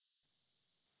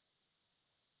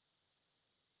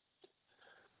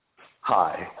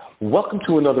Hi, welcome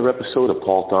to another episode of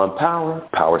Paul on Power,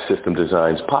 Power System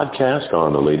Design's podcast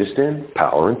on the latest in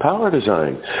power and power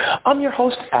design. I'm your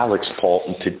host, Alex Paul,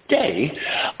 and today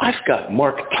I've got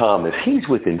Mark Thomas. He's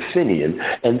with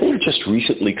Infineon, and they've just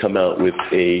recently come out with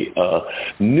a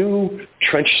new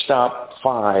TrenchStop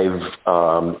 5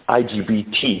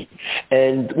 IGBT.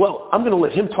 And, well, I'm going to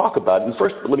let him talk about it. And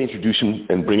first, let me introduce him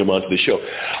and bring him onto the show.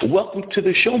 Welcome to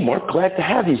the show, Mark. Glad to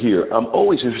have you here. I'm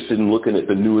always interested in looking at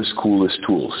the newest, coolest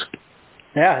tools.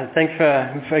 Yeah, thanks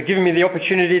for giving me the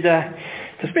opportunity to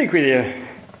speak with you.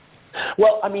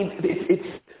 Well, I mean,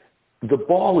 the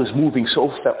ball is moving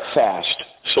so fast,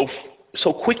 so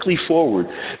quickly forward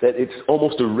that it's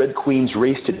almost a Red Queen's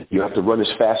race today. You have to run as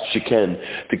fast as you can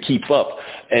to keep up.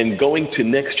 And going to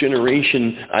next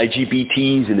generation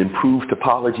IGBTs and improved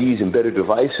topologies and better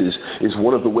devices is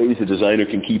one of the ways a designer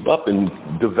can keep up and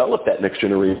develop that next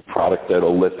generation product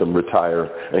that'll let them retire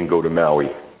and go to Maui.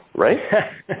 Right?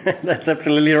 That's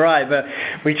absolutely right. But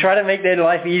we try to make their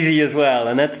life easy as well,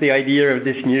 and that's the idea of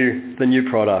the new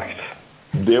product.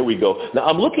 There we go. Now,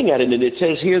 I'm looking at it, and it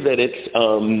says here that it's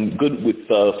good with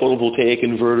photovoltaic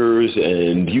inverters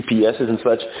and UPSs and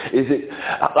such.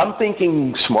 I'm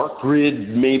thinking smart grid,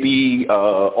 maybe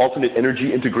alternate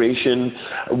energy integration.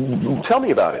 Tell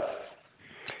me about it.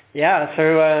 Yeah,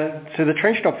 so the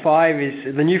TrenchStop 5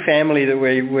 is the new family that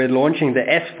we're launching, the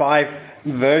S5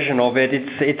 version of it.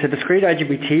 It's a discrete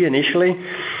IGBT initially,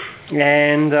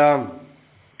 and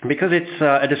because it's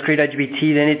a discrete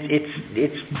IGBT, then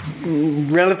it's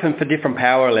relevant for different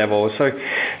power levels. So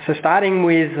starting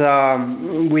with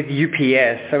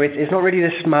UPS, so it's not really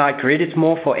the smart grid, it's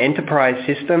more for enterprise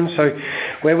systems. So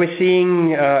where we're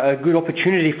seeing a good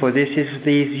opportunity for this is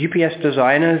these UPS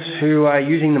designers who are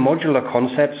using the modular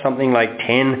concept, something like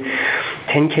 10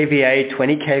 kVA,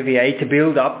 20 kVA, to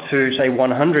build up to, say,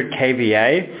 100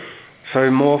 kVA. So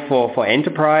more for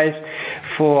enterprise.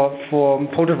 For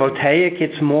photovoltaic,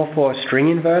 it's more for string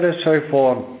inverters, so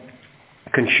for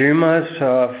consumers,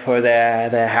 for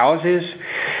their houses.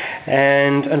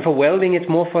 And for welding, it's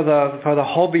more for the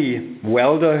hobby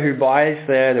welder who buys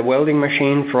the welding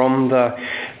machine from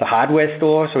the hardware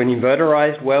store, so an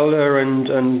inverterized welder, and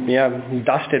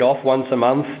dust it off once a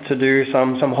month to do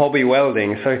some hobby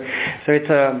welding. So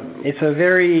it's a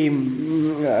very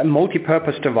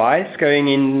multi-purpose device going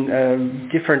in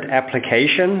different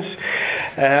applications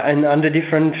and under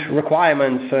different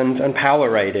requirements and power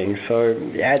ratings.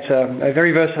 So yeah, it's a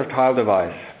very versatile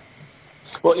device.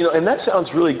 Well, and that sounds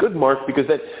really good, Mark, because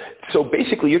so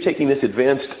basically you're taking this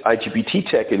advanced IGBT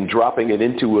tech and dropping it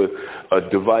into a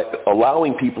device,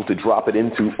 allowing people to drop it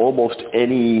into almost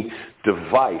any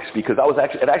device, because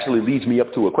it actually leads me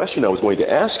up to a question I was going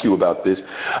to ask you about this.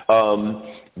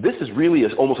 This is really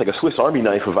almost like a Swiss Army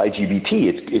knife of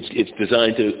IGBT. It's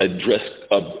designed to address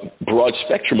a broad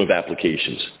spectrum of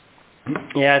applications.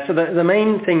 Yeah, so the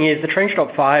main thing is the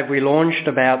TrenchStop 5 we launched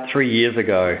about 3 years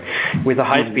ago with the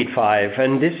High-Speed 5,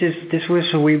 and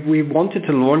we wanted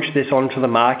to launch this onto the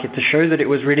market to show that it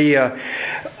was really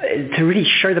to really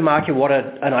show the market what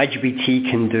an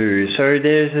IGBT can do. So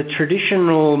there's a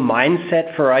traditional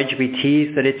mindset for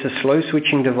IGBTs that it's a slow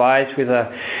switching device with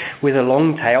a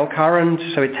long tail current,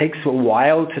 so it takes a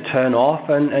while to turn off,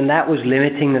 and that was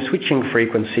limiting the switching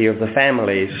frequency of the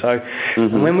family. So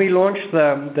when we launched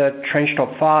the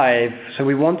TrenchStop 5, so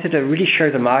we wanted to really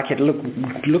show the market,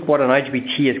 look what an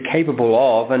IGBT is capable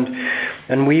of,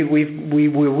 and we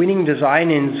were winning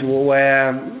design-ins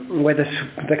where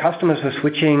the customers were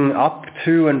switching up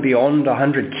to and beyond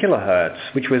 100 kilohertz,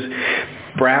 which was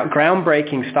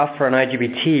groundbreaking stuff for an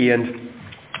IGBT.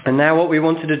 And now what we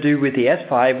wanted to do with the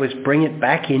S5 was bring it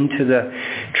back into the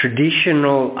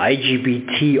traditional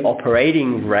IGBT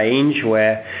operating range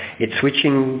where it's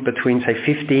switching between, say,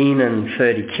 15 and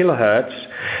 30 kilohertz,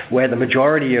 where the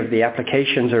majority of the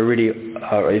applications are really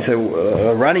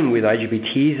running with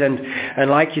IGBTs. And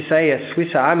like you say, a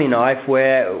Swiss Army knife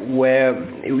where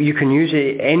you can use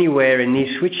it anywhere in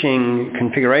these switching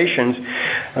configurations.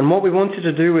 And what we wanted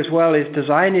to do as well is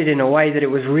design it in a way that it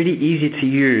was really easy to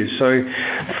use. So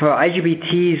for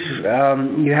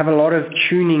IGBTs, you have a lot of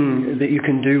tuning that you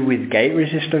can do with gate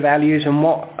resistor values, and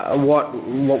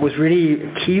what was really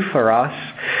key for us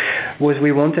was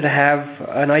we wanted to have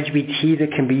an IGBT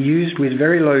that can be used with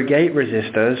very low gate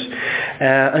resistors,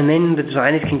 and then the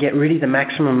designers can get really the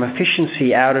maximum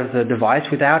efficiency out of the device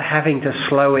without having to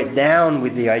slow it down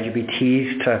with the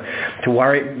IGBTs to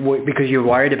worry, because you're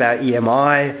worried about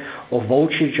EMI or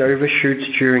voltage overshoots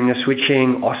during the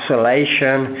switching,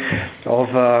 oscillation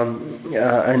of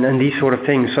and these sort of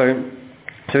things.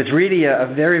 So it's really a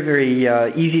very, very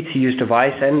easy to use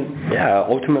device, and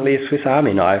ultimately a Swiss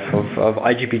Army knife of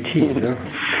IGBT.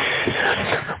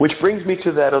 Which brings me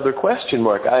to that other question,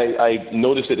 Mark. I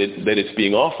noticed that it's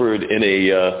being offered in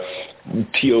a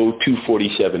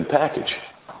TO247 package.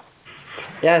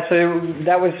 Yeah, so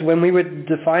that was when we were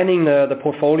defining the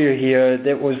portfolio here.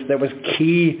 That was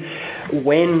key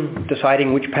when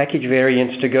deciding which package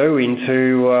variants to go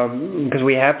into, because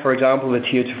we have, for example, the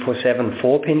TO247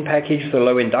 4-pin package, the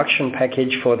low induction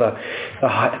package for the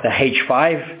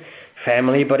H5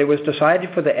 family, but it was decided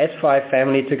for the S5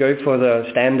 family to go for the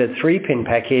standard 3-pin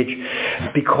package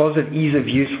because of ease of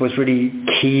use was really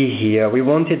key here. We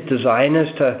wanted designers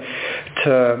to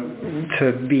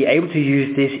be able to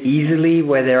use this easily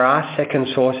where there are second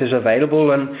sources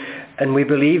available, and we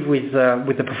believe with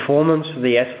the performance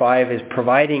the S5 is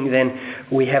providing, then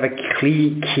we have a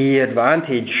key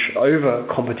advantage over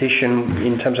competition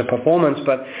in terms of performance.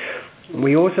 But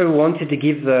we also wanted to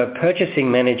give the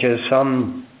purchasing managers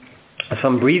some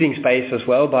breathing space as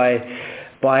well by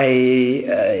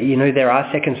there are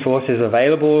second sources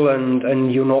available,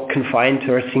 and you're not confined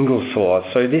to a single source.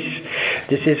 So this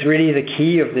is really the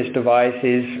key of this device.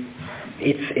 Is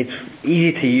it's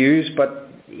easy to use, but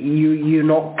you're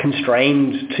not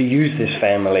constrained to use this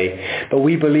family. But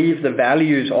we believe the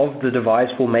values of the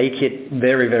device will make it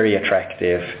very, very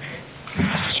attractive.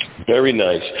 Very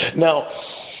nice. Now,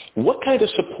 what kind of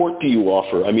support do you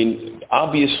offer? I mean,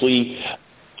 obviously,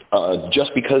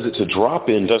 just because it's a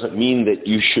drop-in doesn't mean that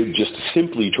you should just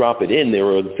simply drop it in. There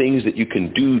are things that you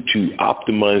can do to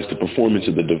optimize the performance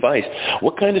of the device.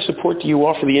 What kind of support do you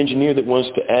offer the engineer that wants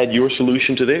to add your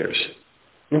solution to theirs?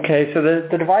 Okay, so the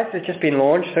device has just been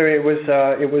launched. So it was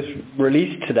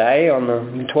released today on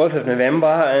the 12th of November,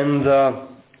 and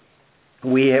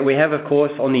we have, of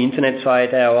course, on the internet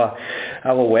site our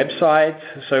website.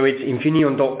 So it's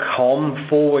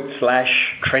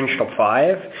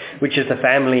Infineon.com/TrenchTop5, which is the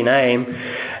family name.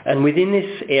 And within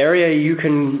this area, you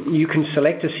can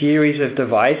select a series of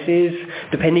devices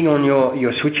depending on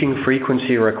your switching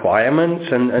frequency requirements.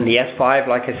 And the S5,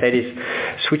 like I said, is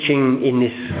switching in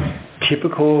this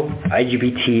typical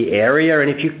IGBT area. And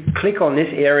if you click on this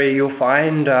area, you'll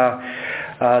find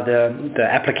the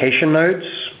application notes,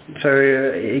 so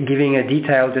giving a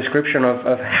detailed description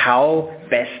of how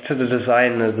best to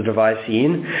design the device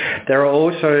in. There are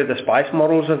also the SPICE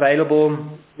models available,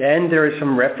 and there are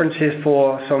some references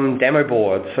for some demo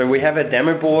boards. So we have a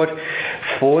demo board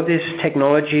for this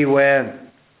technology where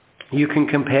you can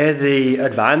compare the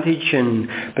advantage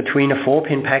between a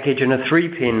 4-pin package and a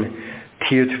 3-pin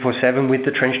TO247 with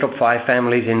the TrenchTop 5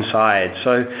 families inside.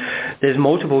 So there's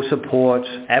multiple support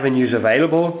avenues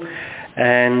available,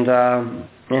 and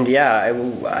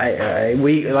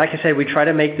we like I said, we try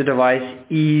to make the device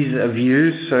ease of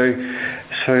use. So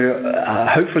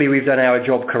hopefully we've done our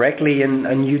job correctly,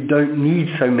 and you don't need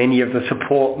so many of the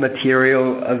support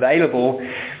material available,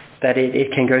 that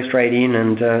it can go straight in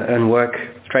and work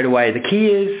straight away. The key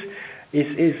is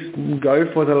go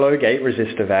for the low gate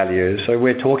resistor values. So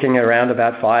we're talking around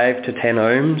about 5 to 10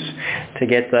 ohms to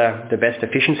get the best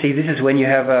efficiency. This is when you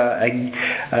have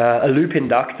a loop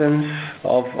inductance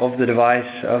of the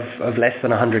device of less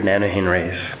than 100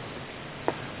 nanohenries.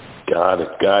 Got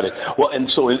it. Well, and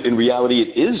so in reality,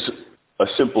 it is a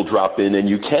simple drop-in, and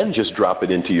you can just drop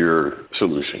it into your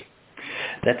solution.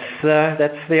 That's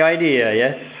the idea,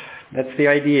 yes. That's the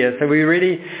idea. So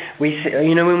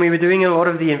when we were doing a lot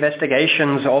of the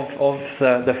investigations of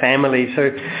the family,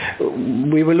 so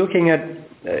we were looking at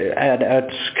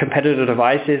competitor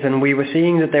devices, and we were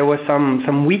seeing that there were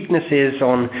some weaknesses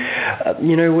on,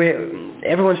 where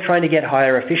everyone's trying to get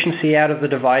higher efficiency out of the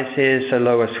devices, so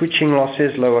lower switching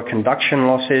losses, lower conduction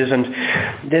losses, and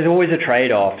there's always a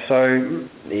trade-off. So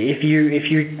if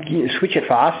you switch it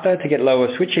faster to get lower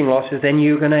switching losses, then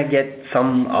you're going to get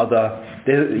some other.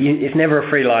 It's never a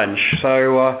free lunch.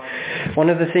 So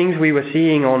one of the things we were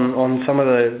seeing on some of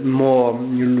the more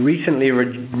recently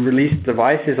released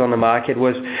devices on the market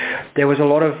was there was a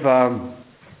lot of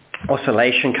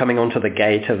oscillation coming onto the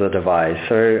gate of the device.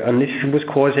 And this was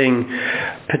causing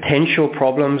potential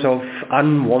problems of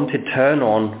unwanted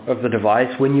turn-on of the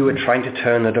device when you were trying to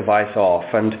turn the device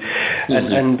off. And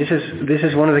this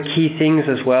is one of the key things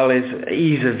as well, is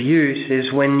ease of use,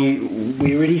 is when we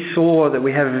really saw that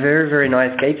we have a very, very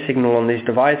nice gate signal on these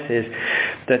devices,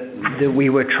 that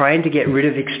we were trying to get rid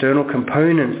of external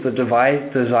components the device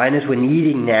designers were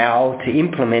needing now to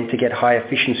implement to get high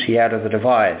efficiency out of the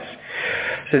device.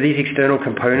 So these external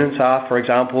components are, for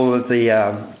example, the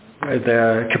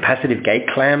capacitive gate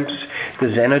clamps, the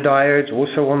Zener diodes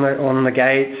also on the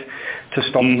gate, to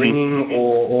stop ringing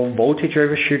or voltage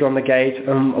overshoot on the gate.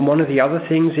 And one of the other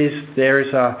things is there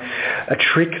is a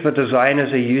trick the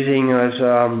designers are using as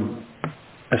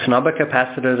a snubber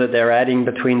capacitor that they're adding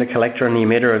between the collector and the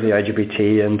emitter of the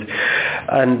IGBT, and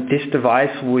this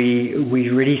device we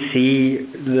really see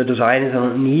the designers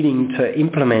are needing to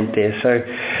implement this. So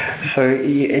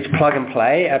it's plug and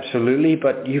play, absolutely,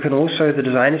 but you can also, the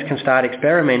designers can start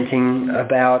experimenting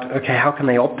about, okay, how can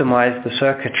they optimize the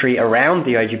circuitry around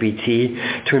the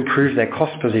IGBT to improve their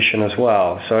cost position as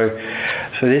well. So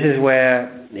this is where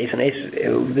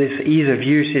this ease of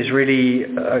use is really,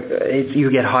 you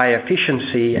get high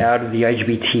efficiency out of the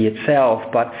IGBT itself,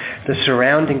 but the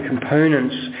surrounding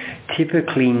components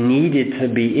typically needed to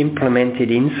be implemented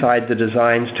inside the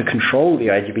designs to control the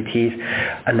IGBTs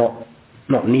are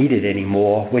not needed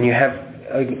anymore when you have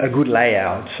a good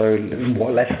layout, so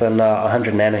less than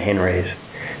 100 nanohenries.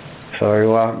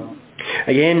 So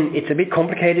again, it's a bit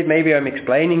complicated. Maybe I'm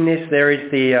explaining this. There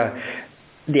is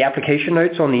the application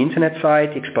notes on the internet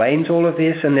site explains all of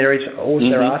this, and there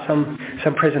are some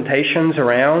presentations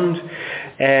around,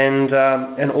 and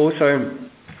also,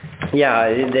 yeah,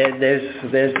 you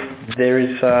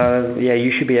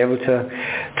should be able to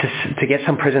get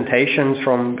some presentations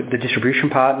from the distribution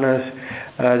partners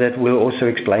that will also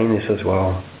explain this as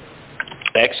well.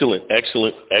 Excellent.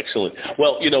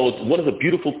 Well, one of the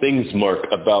beautiful things, Mark,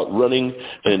 about running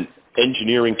an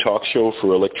engineering talk show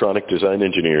for electronic design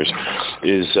engineers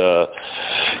is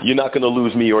you're not going to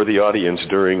lose me or the audience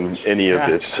during any of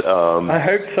this. I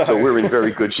hope so. So we're in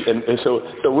very good so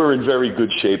we're in very good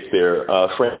shape there.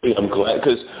 Frankly, I'm glad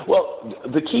because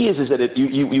the key is that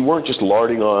you weren't just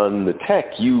larding on the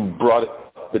tech. You brought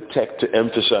the tech to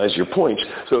emphasize your points,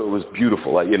 so it was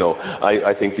beautiful. I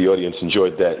think the audience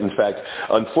enjoyed that. In fact,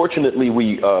 unfortunately,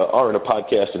 we are in a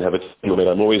podcast and have a time limit.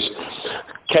 I'm always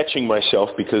catching myself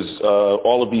because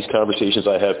all of these conversations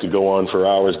I have to go on for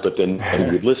hours, but then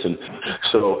you would listen.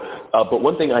 So, but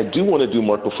one thing I do want to do,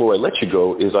 Mark, before I let you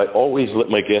go, is I always let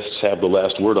my guests have the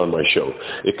last word on my show.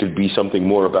 It could be something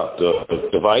more about the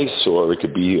device, or it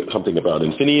could be something about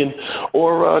Infineon,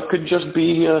 or it could just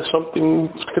be something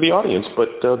for the audience.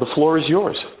 But the floor is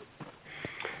yours.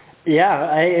 Yeah,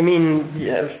 I mean,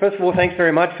 first of all, thanks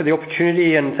very much for the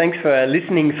opportunity, and thanks for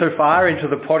listening so far into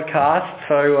the podcast.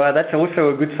 So that's also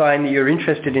a good sign that you're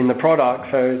interested in the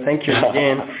product. So thank you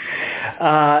again.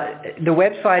 The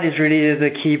website is really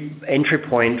the key entry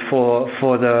point for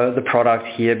the product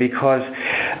here, because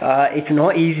it's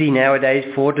not easy nowadays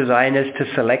for designers to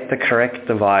select the correct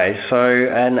device. So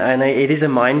and it is a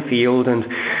minefield, and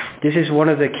this is one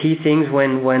of the key things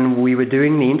when we were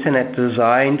doing the internet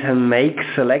design, to make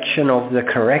selection of the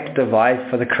correct device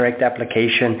for the correct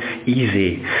application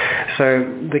easy. So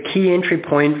the key entry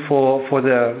point for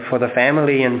the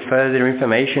family and further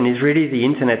information is really the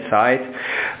internet site.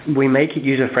 We make it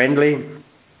user-friendly.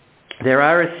 There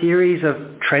are a series of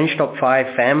TrenchTop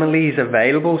 5 families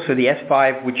available. So the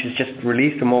S5, which is just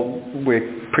released and what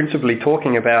we're principally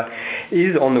talking about,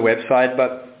 is on the website,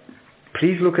 but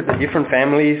please look at the different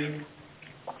families.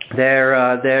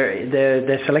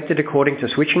 They're selected according to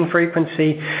switching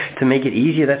frequency to make it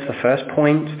easier. That's the first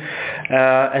point.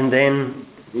 And then,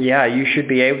 you should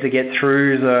be able to get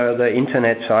through the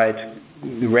internet site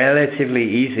relatively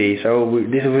easy. So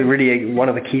this is really one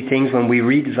of the key things when we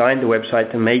redesigned the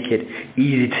website, to make it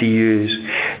easy to use.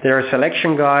 There are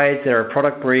selection guides, there are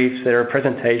product briefs, there are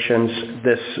presentations,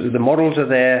 the models are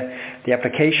there, the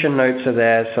application notes are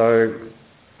there. So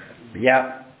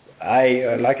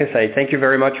like I say, thank you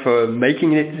very much for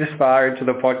making it this far into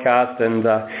the podcast, and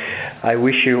I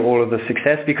wish you all of the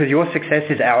success, because your success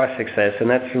is our success, and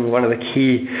that's one of the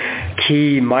key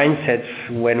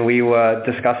mindsets when we were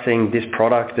discussing this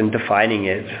product and defining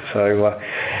it. So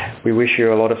we wish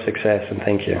you a lot of success, and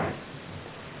thank you.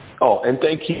 Oh, and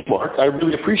thank you, Mark. I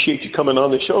really appreciate you coming on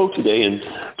the show today and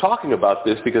talking about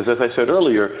this, because as I said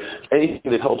earlier,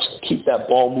 anything that helps keep that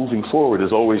ball moving forward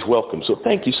is always welcome. So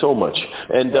thank you so much.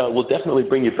 And we'll definitely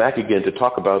bring you back again to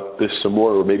talk about this some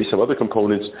more, or maybe some other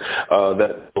components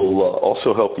that will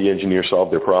also help the engineer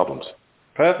solve their problems.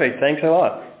 Perfect. Thanks a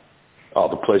lot. Oh,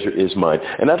 the pleasure is mine.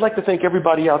 And I'd like to thank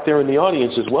everybody out there in the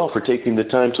audience as well for taking the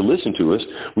time to listen to us.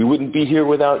 We wouldn't be here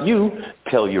without you.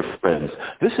 Tell your friends.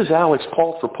 This is Alex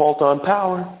Pault for Pault on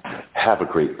Power. Have a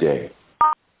great day.